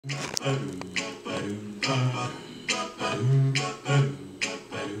Time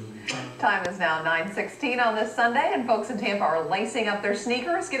is now 9:16 on this Sunday, and folks in Tampa are lacing up their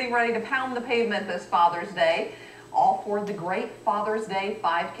sneakers, getting ready to pound the pavement this Father's Day, all for the great Father's Day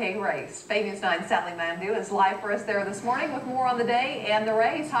 5K race. Bay News 9's Sally Mandu is live for us there this morning with more on the day and the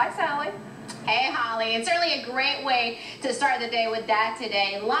race. Hi, Sally. Hey, Holly. It's certainly a great way to start the day with Dad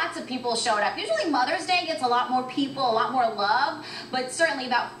today. Lots of people showed up. Usually Mother's Day gets a lot more people, a lot more love, but certainly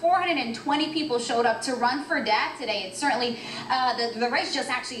about 420 people showed up to run for Dad today. It's certainly, the race just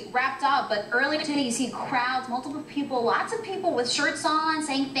actually wrapped up, but earlier today you see crowds, multiple people, lots of people with shirts on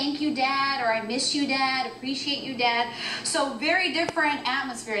saying thank you, Dad, or I miss you, Dad, appreciate you, Dad. So very different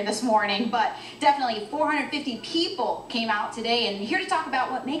atmosphere this morning, but definitely 450 people came out today, and here to talk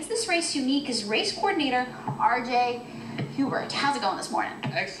about what makes this race unique is race coordinator RJ Hubert. How's it going this morning?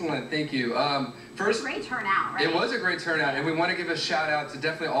 Excellent, thank you. First, great turnout, right? It was a great turnout, and we want to give a shout out to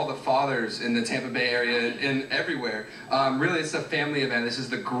definitely all the fathers in the Tampa Bay area and everywhere. Really, it's a family event. This is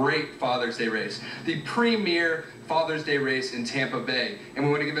the great Father's Day race, the premier Father's Day race in Tampa Bay. And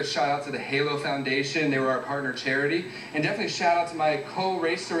we want to give a shout out to the Halo Foundation. They were our partner charity. And definitely shout out to my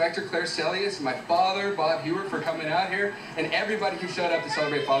co-race director, Claire Celius, and my father, Bob Hewert, for coming out here, and everybody who showed up to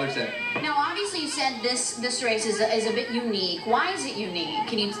celebrate Father's Day. Now, obviously, you said this race is a bit unique. Why is it unique?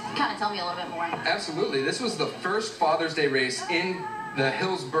 Can you kind of tell me a little bit more on that? Absolutely. This was the first Father's Day race in the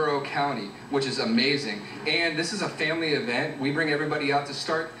Hillsborough County, which is amazing. And this is a family event. We bring everybody out to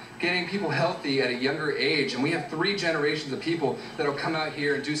start getting people healthy at a younger age, and we have 3 generations of people that'll come out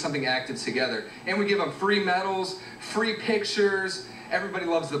here and do something active together. And we give them free medals, free pictures. Everybody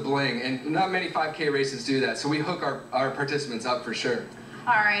loves the bling, and not many 5K races do that, so we hook our participants up for sure.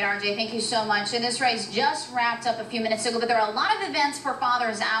 All right, RJ, thank you so much. And this race just wrapped up a few minutes ago, but there are a lot of events for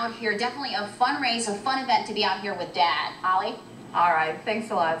fathers out here. Definitely a fun race, a fun event to be out here with Dad. Holly? All right, thanks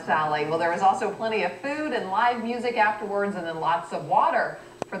a lot, Sally. Well, there was also plenty of food and live music afterwards, and then lots of water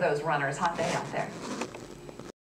for those runners. Hot day out there.